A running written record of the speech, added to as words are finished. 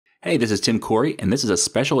Hey, this is Tim Corey, and this is a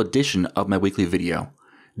special edition of my weekly video.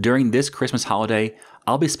 During this Christmas holiday,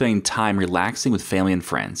 I'll be spending time relaxing with family and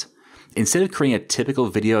friends. Instead of creating a typical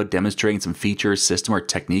video demonstrating some feature, system, or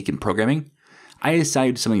technique in programming, I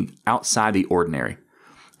decided to do something outside the ordinary.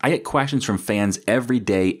 I get questions from fans every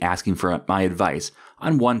day asking for my advice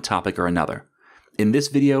on one topic or another. In this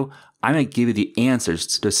video, I'm going to give you the answers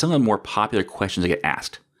to some of the more popular questions I get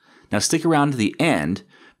asked. Now stick around to the end,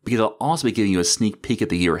 because I'll also be giving you a sneak peek at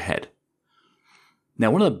the year ahead. Now,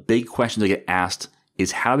 one of the big questions I get asked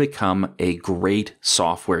is how to become a great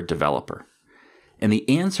software developer. And the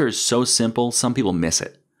answer is so simple, some people miss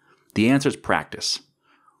it. The answer is practice.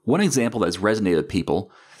 One example that has resonated with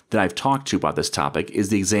people that I've talked to about this topic is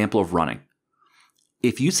the example of running.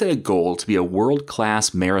 If you set a goal to be a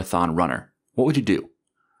world-class marathon runner, what would you do?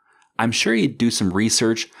 I'm sure you'd do some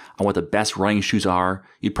research on what the best running shoes are,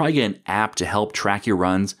 you'd probably get an app to help track your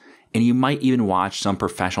runs, and you might even watch some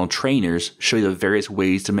professional trainers show you the various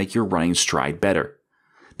ways to make your running stride better.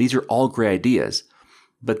 These are all great ideas,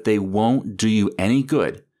 but they won't do you any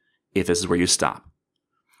good if this is where you stop.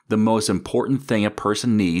 The most important thing a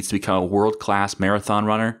person needs to become a world-class marathon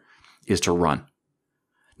runner is to run.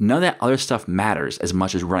 None of that other stuff matters as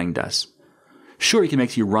much as running does. Sure, you can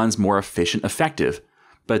make your runs more efficient, effective,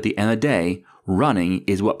 but at the end of the day, running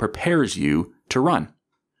is what prepares you to run.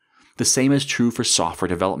 The same is true for software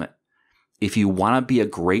development. If you want to be a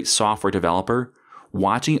great software developer,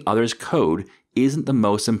 watching others code isn't the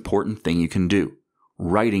most important thing you can do.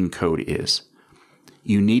 Writing code is.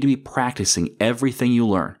 You need to be practicing everything you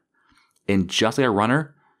learn. And just like a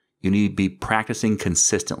runner, you need to be practicing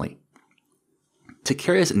consistently. To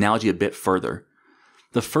carry this analogy a bit further,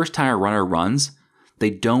 the first time a runner runs,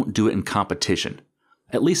 they don't do it in competition.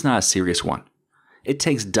 At least not a serious one. It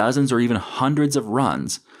takes dozens or even hundreds of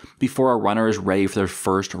runs before a runner is ready for their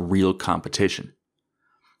first real competition.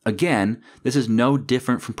 Again, this is no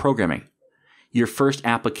different from programming. Your first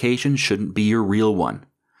application shouldn't be your real one.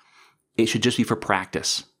 It should just be for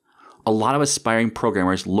practice. A lot of aspiring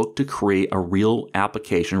programmers look to create a real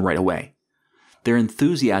application right away. Their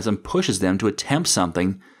enthusiasm pushes them to attempt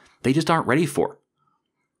something they just aren't ready for.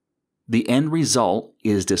 The end result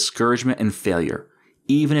is discouragement and failure,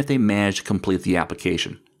 even if they manage to complete the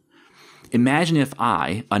application. Imagine if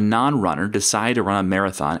I, a non-runner, decided to run a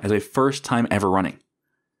marathon as my first time ever running.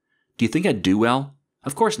 Do you think I'd do well?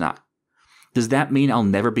 Of course not. Does that mean I'll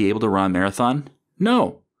never be able to run a marathon?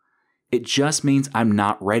 No. It just means I'm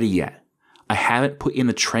not ready yet. I haven't put in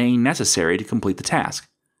the training necessary to complete the task.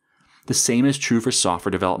 The same is true for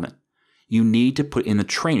software development. You need to put in the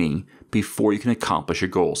training before you can accomplish your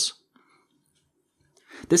goals.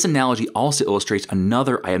 This analogy also illustrates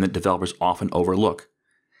another item that developers often overlook.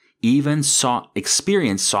 Even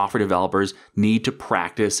experienced software developers need to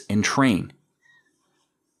practice and train.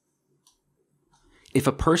 If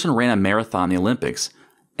a person ran a marathon in the Olympics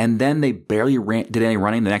and then they barely did any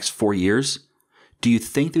running the next 4 years, do you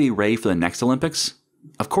think they'd be ready for the next Olympics?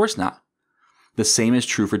 Of course not. The same is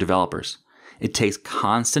true for developers. It takes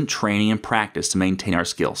constant training and practice to maintain our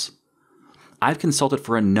skills. I've consulted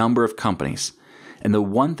for a number of companies, and the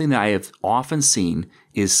one thing that I have often seen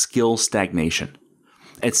is skill stagnation.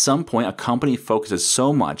 At some point, a company focuses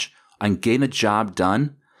so much on getting the job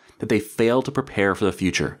done that they fail to prepare for the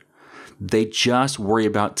future. They just worry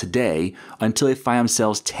about today until they find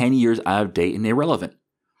themselves 10 years out of date and irrelevant.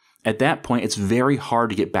 At that point, it's very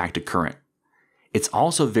hard to get back to current. It's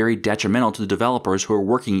also very detrimental to the developers who are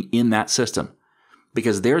working in that system,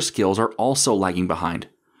 because their skills are also lagging behind.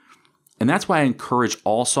 And that's why I encourage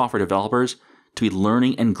all software developers to be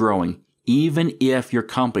learning and growing, even if your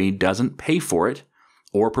company doesn't pay for it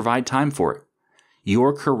or provide time for it.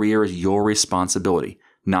 Your career is your responsibility,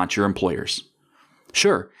 not your employer's.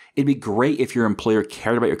 Sure, it'd be great if your employer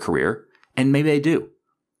cared about your career, and maybe they do.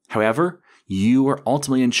 However, you are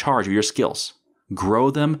ultimately in charge of your skills. Grow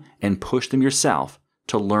them and push them yourself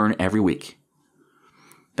to learn every week.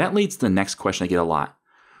 That leads to the next question I get a lot,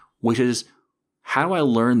 which is, how do I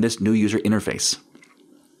learn this new user interface?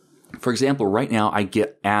 For example, right now I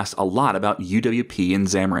get asked a lot about UWP and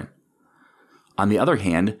Xamarin. On the other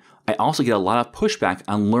hand, I also get a lot of pushback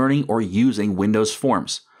on learning or using Windows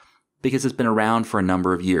Forms, because it's been around for a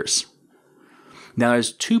number of years. Now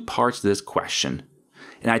there's two parts to this question,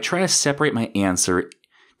 and I try to separate my answer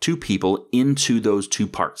to people into those two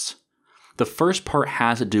parts. The first part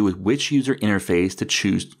has to do with which user interface to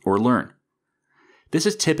choose or learn. This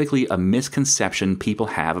is typically a misconception people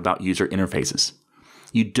have about user interfaces.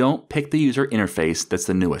 You don't pick the user interface that's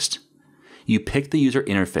the newest. You pick the user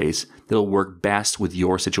interface that'll work best with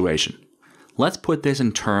your situation. Let's put this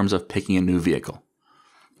in terms of picking a new vehicle.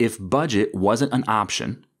 If budget wasn't an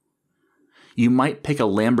option, you might pick a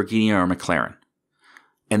Lamborghini or a McLaren.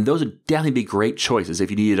 And those would definitely be great choices if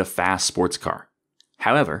you needed a fast sports car.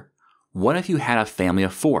 However, what if you had a family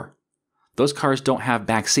of 4? Those cars don't have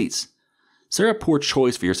back seats, so they're a poor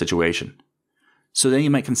choice for your situation. So then you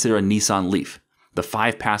might consider a Nissan Leaf, the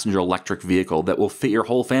 5-passenger electric vehicle that will fit your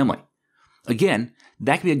whole family. Again,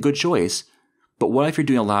 that could be a good choice, but what if you're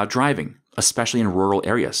doing a lot of driving, especially in rural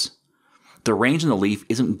areas? The range in the Leaf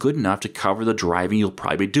isn't good enough to cover the driving you'll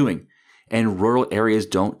probably be doing, and rural areas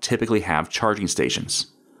don't typically have charging stations.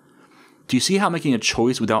 Do you see how making a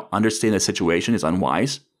choice without understanding the situation is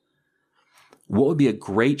unwise? What would be a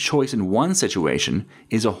great choice in one situation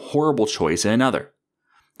is a horrible choice in another.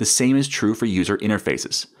 The same is true for user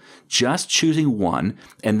interfaces. Just choosing one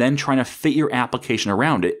and then trying to fit your application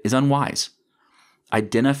around it is unwise.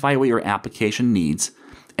 Identify what your application needs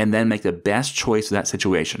and then make the best choice for that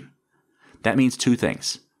situation. That means 2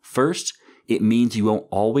 things. First, it means you won't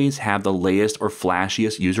always have the latest or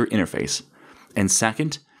flashiest user interface. And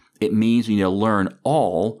second, it means you need to learn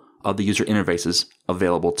all of the user interfaces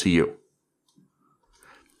available to you.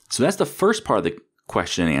 So that's the first part of the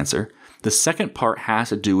question and answer. The second part has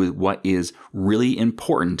to do with what is really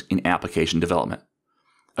important in application development.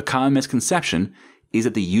 A common misconception is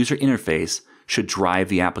that the user interface should drive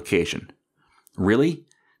the application. Really,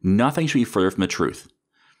 nothing should be further from the truth.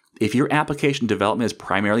 If your application development is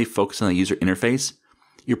primarily focused on the user interface,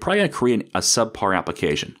 you're probably going to create a subpar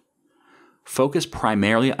application. Focus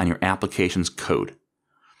primarily on your application's code.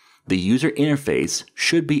 The user interface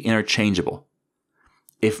should be interchangeable.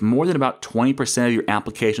 If more than about 20% of your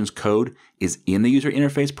application's code is in the user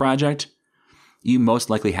interface project, you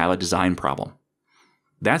most likely have a design problem.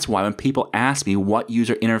 That's why when people ask me what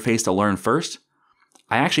user interface to learn first,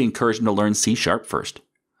 I actually encourage them to learn C# first.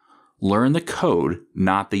 Learn the code,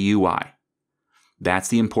 not the UI. That's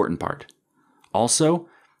the important part. Also,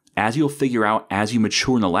 as you'll figure out as you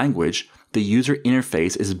mature in the language, the user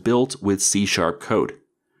interface is built with C# code.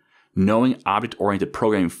 Knowing object-oriented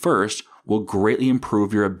programming first will greatly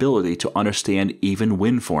improve your ability to understand even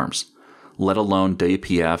WinForms, let alone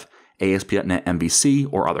WPF, ASP.NET MVC,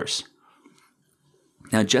 or others.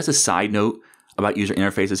 Now, just a side note about user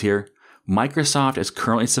interfaces here, Microsoft is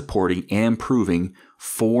currently supporting and improving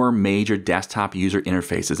 4 major desktop user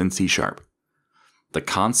interfaces in C#. The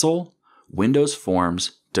console, Windows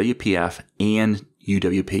Forms, WPF, and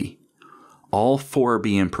UWP. All 4 are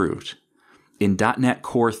being improved. In .NET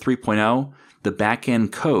Core 3.0, the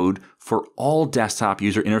backend code for all desktop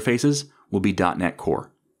user interfaces will be .NET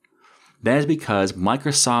Core. That is because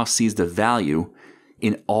Microsoft sees the value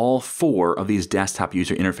in all 4 of these desktop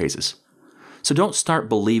user interfaces. So don't start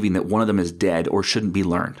believing that one of them is dead or shouldn't be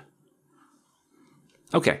learned.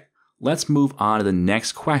 Okay, let's move on to the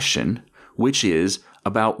next question, which is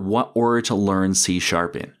about what order to learn C#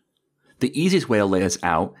 in. The easiest way to lay this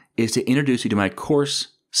out is to introduce you to my course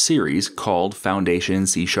series called Foundation in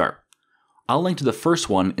C#. I'll link to the first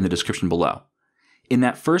one in the description below. In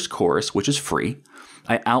that first course, which is free,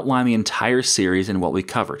 I outline the entire series and what we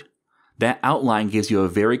covered. That outline gives you a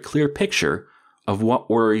very clear picture of what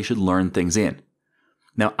order you should learn things in.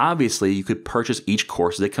 Now, obviously, you could purchase each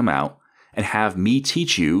course as they come out and have me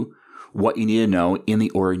teach you what you need to know in the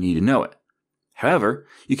order you need to know it. However,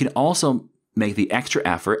 you can also make the extra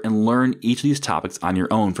effort and learn each of these topics on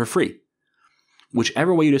your own for free.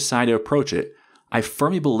 Whichever way you decide to approach it, I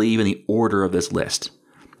firmly believe in the order of this list.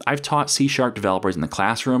 I've taught C# developers in the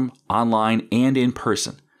classroom, online, and in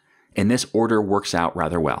person, and this order works out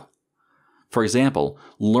rather well. For example,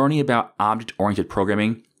 learning about object-oriented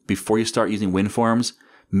programming before you start using WinForms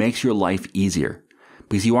makes your life easier,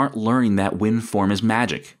 because you aren't learning that WinForm is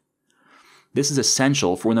magic. This is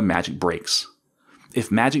essential for when the magic breaks.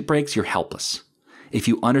 If magic breaks, you're helpless. If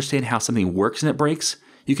you understand how something works and it breaks,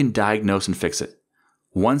 you can diagnose and fix it.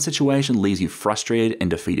 One situation leaves you frustrated and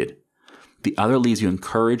defeated. The other leaves you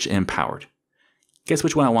encouraged and empowered. Guess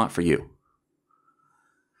which one I want for you?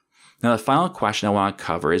 Now, the final question I want to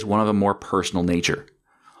cover is one of a more personal nature.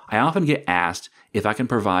 I often get asked if I can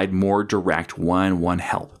provide more direct one-on-one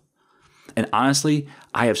help. And honestly,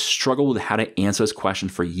 I have struggled with how to answer this question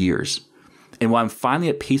for years. And while I'm finally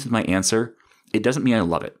at peace with my answer, it doesn't mean I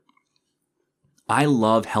love it. I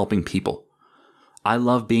love helping people. I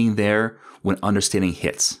love being there when understanding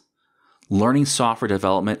hits. Learning software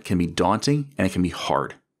development can be daunting and it can be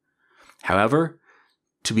hard. However,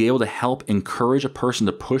 to be able to help encourage a person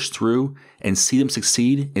to push through and see them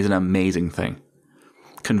succeed is an amazing thing.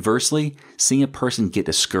 Conversely, seeing a person get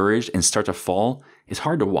discouraged and start to fall is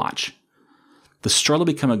hard to watch. The struggle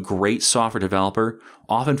to become a great software developer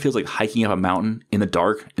often feels like hiking up a mountain in the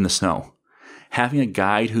dark in the snow. Having a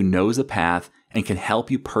guide who knows the path and can help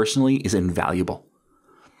you personally is invaluable.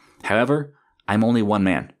 However, I'm only one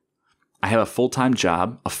man. I have a full-time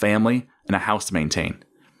job, a family, and a house to maintain.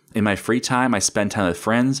 In my free time, I spend time with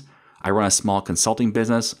friends, I run a small consulting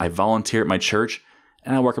business, I volunteer at my church,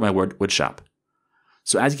 and I work at my wood shop.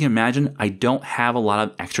 So as you can imagine, I don't have a lot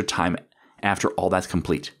of extra time after all that's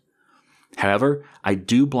complete. However, I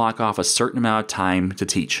do block off a certain amount of time to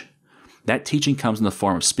teach. That teaching comes in the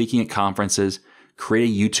form of speaking at conferences,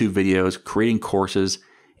 creating YouTube videos, creating courses,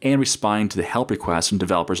 and responding to the help requests from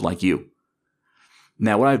developers like you.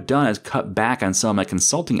 Now, what I've done is cut back on some of my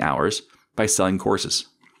consulting hours by selling courses.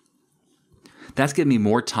 That's given me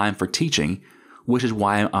more time for teaching, which is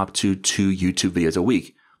why I'm up to 2 YouTube videos a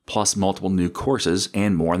week, plus multiple new courses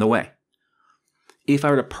and more on the way. If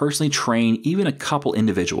I were to personally train even a couple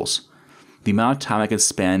individuals, the amount of time I could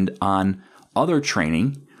spend on other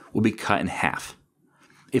training would be cut in half.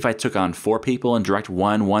 If I took on 4 people in direct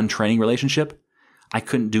one-on-one training relationship, I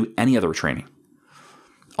couldn't do any other training.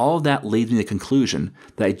 All of that leads me to the conclusion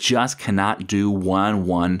that I just cannot do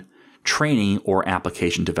one-on-one training or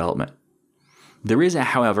application development. There is,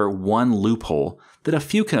 however, one loophole that a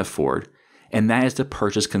few can afford, and that is to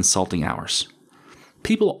purchase consulting hours.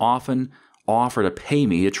 People often offer to pay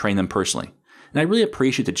me to train them personally, and I really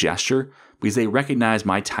appreciate the gesture because they recognize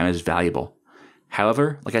my time is valuable.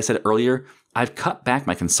 However, like I said earlier, I've cut back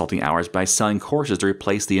my consulting hours by selling courses to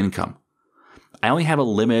replace the income. I only have a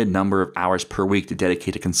limited number of hours per week to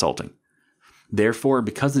dedicate to consulting. Therefore,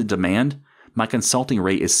 because of the demand, my consulting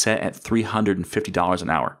rate is set at $350 an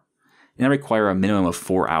hour, and I require a minimum of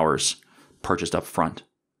 4 hours purchased up front.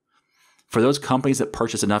 For those companies that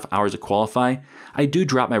purchase enough hours to qualify, I do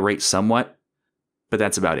drop my rate somewhat, but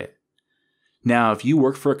that's about it. Now, if you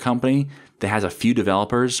work for a company that has a few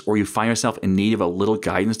developers, or you find yourself in need of a little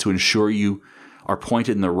guidance to ensure you are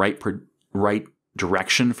pointed in the right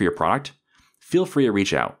direction for your product, feel free to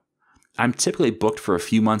reach out. I'm typically booked for a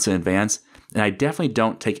few months in advance, and I definitely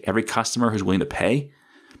don't take every customer who's willing to pay,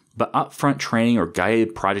 but upfront training or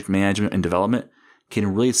guided project management and development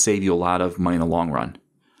can really save you a lot of money in the long run.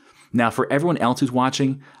 Now, for everyone else who's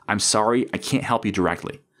watching, I'm sorry I can't help you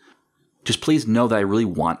directly. Just please know that I really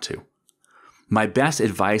want to. My best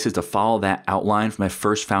advice is to follow that outline from my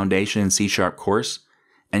first Foundation in C# course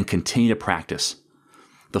and continue to practice.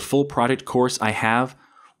 The full project course I have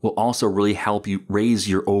will also really help you raise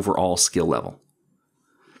your overall skill level.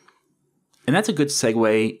 And that's a good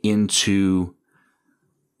segue into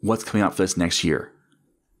what's coming up for this next year.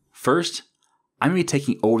 First, I'm going to be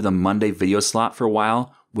taking over the Monday video slot for a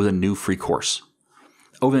while with a new free course.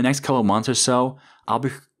 Over the next couple of months or so, I'll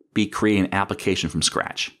be creating an application from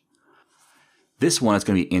scratch. This one is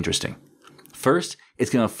going to be interesting. First, it's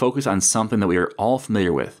going to focus on something that we are all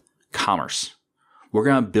familiar with, commerce. We're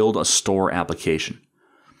going to build a store application.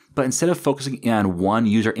 But instead of focusing on one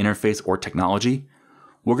user interface or technology,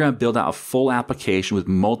 we're going to build out a full application with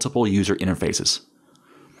multiple user interfaces.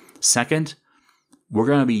 Second, we're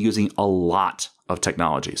going to be using a lot of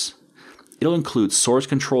technologies. It'll include source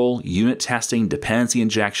control, unit testing, dependency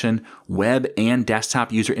injection, web and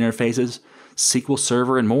desktop user interfaces, SQL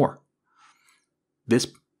Server, and more. This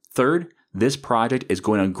project is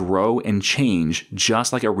going to grow and change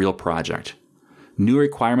just like a real project. New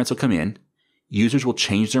requirements will come in, users will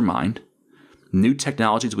change their mind, new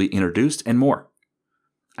technologies will be introduced, and more.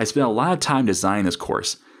 I spent a lot of time designing this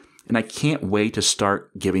course, and I can't wait to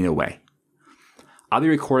start giving it away. I'll be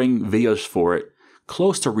recording videos for it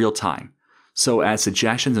close to real time, so as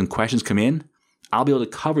suggestions and questions come in, I'll be able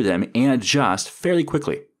to cover them and adjust fairly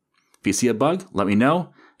quickly. If you see a bug, let me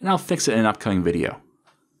know, and I'll fix it in an upcoming video.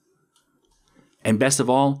 And best of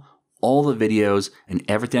all the videos and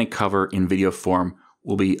everything I cover in video form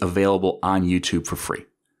will be available on YouTube for free.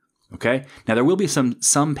 Okay? Now there will be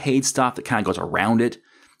some paid stuff that kind of goes around it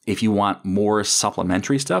if you want more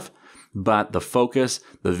supplementary stuff, but the focus,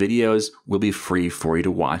 the videos will be free for you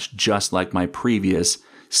to watch, just like my previous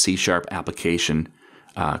C# application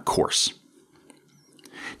course.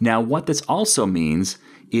 Now, what this also means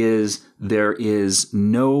is there is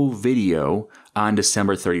no video on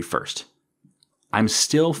December 31st. I'm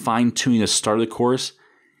still fine-tuning the start of the course,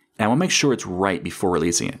 and I want to make sure it's right before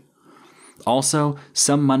releasing it. Also,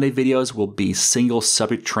 some Monday videos will be single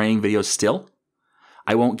subject training videos still.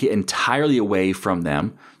 I won't get entirely away from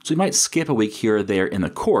them, so we might skip a week here or there in the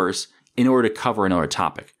course in order to cover another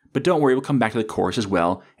topic. But don't worry, we'll come back to the course as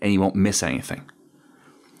well, and you won't miss anything.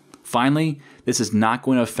 Finally, this is not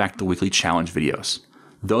going to affect the weekly challenge videos.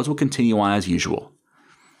 Those will continue on as usual.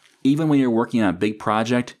 Even when you're working on a big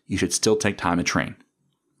project, you should still take time to train.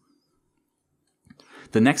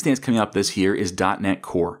 The next thing that's coming up this year is .NET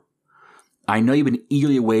Core. I know you've been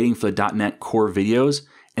eagerly waiting for the .NET Core videos,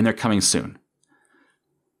 and they're coming soon.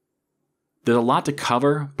 There's a lot to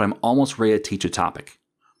cover, but I'm almost ready to teach a topic.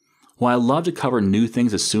 While I love to cover new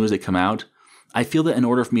things as soon as they come out, I feel that in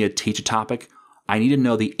order for me to teach a topic, I need to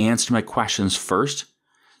know the answer to my questions first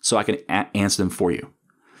so I can answer them for you.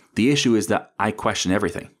 The issue is that I question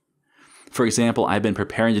everything. For example, I've been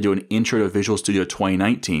preparing to do an Intro to Visual Studio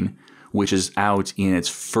 2019, which is out in its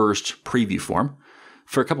first preview form,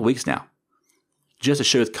 for a couple weeks now, just to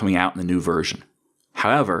show it's coming out in the new version.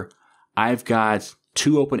 However, I've got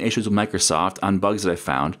 2 open issues with Microsoft on bugs that I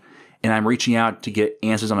found, and I'm reaching out to get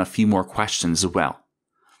answers on a few more questions as well.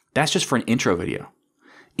 That's just for an intro video.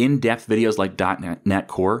 In-depth videos like .NET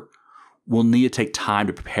Core will need to take time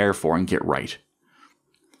to prepare for and get right.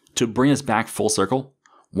 To bring us back full circle,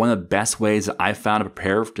 one of the best ways that I've found to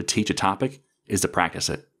prepare to teach a topic is to practice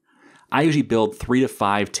it. I usually build 3 to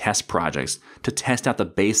 5 test projects to test out the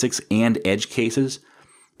basics and edge cases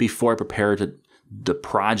before I prepare the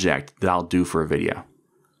project that I'll do for a video.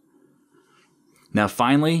 Now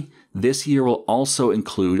finally, this year will also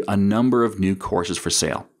include a number of new courses for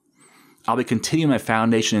sale. I'll be continuing my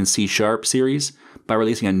Foundation in C# series by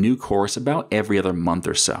releasing a new course about every other month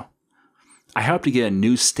or so. I hope to get a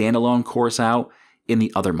new standalone course out in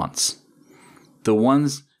the other months. The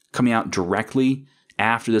ones coming out directly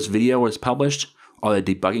after this video is published are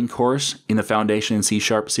the debugging course in the Foundation in C#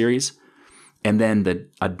 series, and then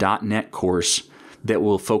a .NET course that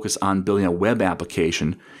will focus on building a web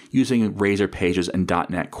application using Razor Pages and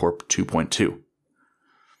 .NET Core 2.2.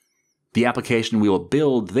 The application we will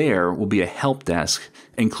build there will be a help desk,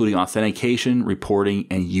 including authentication, reporting,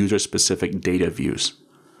 and user-specific data views.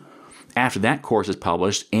 After that course is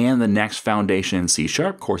published and the next Foundation in C#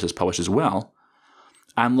 course is published as well,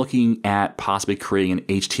 I'm looking at possibly creating an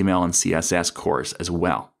HTML and CSS course as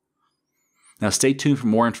well. Now stay tuned for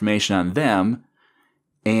more information on them,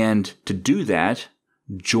 and to do that,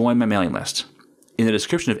 join my mailing list. In the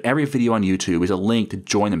description of every video on YouTube is a link to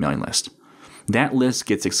join the mailing list. That list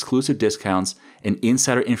gets exclusive discounts and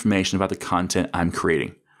insider information about the content I'm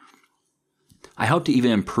creating. I hope to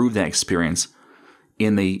even improve that experience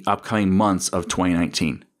in the upcoming months of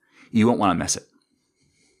 2019. You won't want to miss it.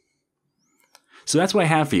 So that's what I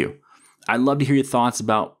have for you. I'd love to hear your thoughts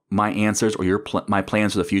about my answers or my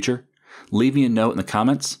plans for the future. Leave me a note in the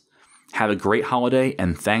comments. Have a great holiday,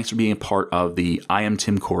 and thanks for being a part of the I Am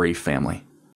Tim Corey family.